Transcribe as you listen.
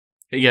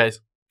Hey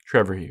guys,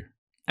 Trevor here.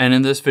 And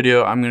in this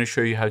video, I'm going to show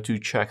you how to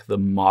check the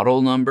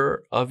model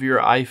number of your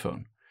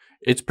iPhone.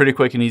 It's pretty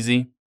quick and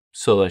easy,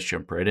 so let's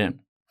jump right in.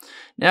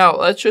 Now,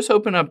 let's just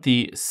open up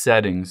the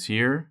settings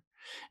here.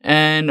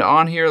 And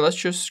on here, let's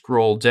just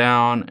scroll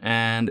down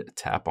and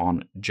tap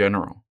on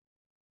General.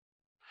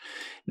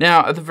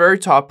 Now, at the very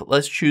top,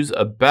 let's choose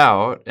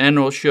About, and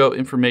it'll show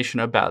information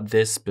about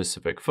this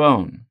specific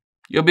phone.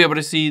 You'll be able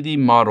to see the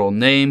model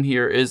name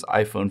here is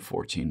iPhone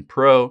 14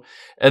 Pro,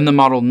 and the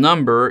model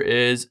number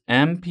is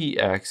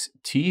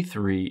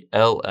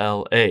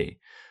MPX-T3LLA.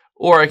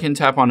 Or I can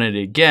tap on it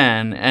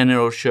again, and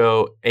it'll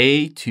show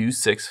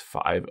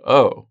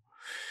A2650.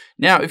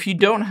 Now, if you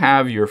don't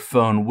have your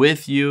phone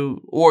with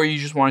you, or you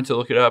just wanted to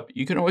look it up,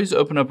 you can always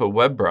open up a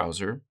web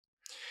browser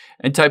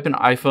and type in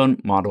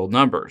iPhone model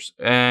numbers,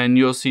 and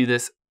you'll see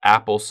this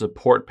Apple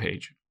support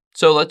page.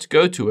 So let's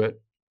go to it.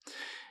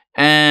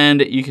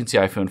 And you can see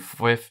iPhone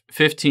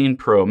 15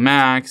 Pro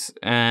Max,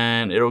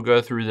 and it'll go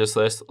through this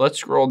list. Let's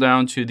scroll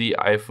down to the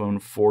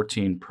iPhone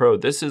 14 Pro.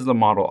 This is the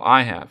model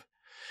I have.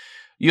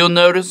 You'll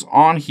notice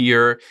on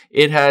here,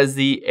 it has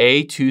the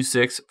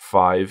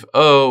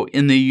A2650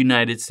 in the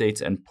United States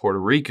and Puerto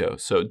Rico.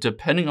 So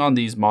depending on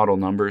these model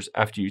numbers,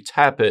 after you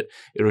tap it,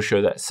 it'll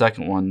show that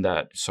second one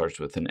that starts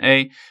with an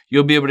A.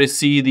 You'll be able to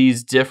see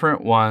these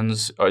different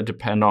ones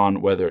depend on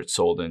whether it's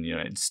sold in the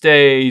United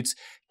States,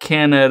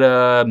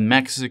 Canada,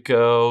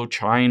 Mexico,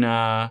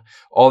 China,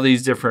 all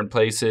these different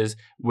places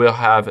will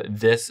have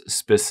this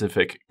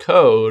specific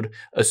code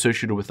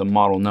associated with the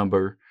model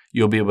number.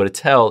 You'll be able to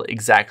tell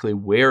exactly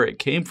where it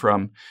came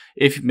from.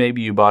 If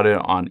maybe you bought it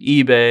on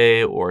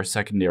eBay or a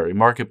secondary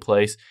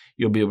marketplace,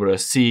 you'll be able to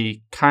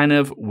see kind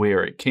of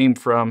where it came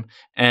from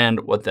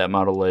and what that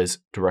model is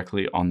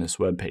directly on this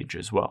webpage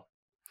as well.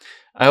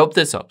 I hope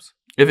this helps.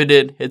 If it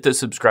did, hit the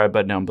subscribe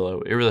button down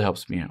below. It really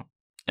helps me out.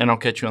 And I'll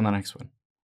catch you on the next one.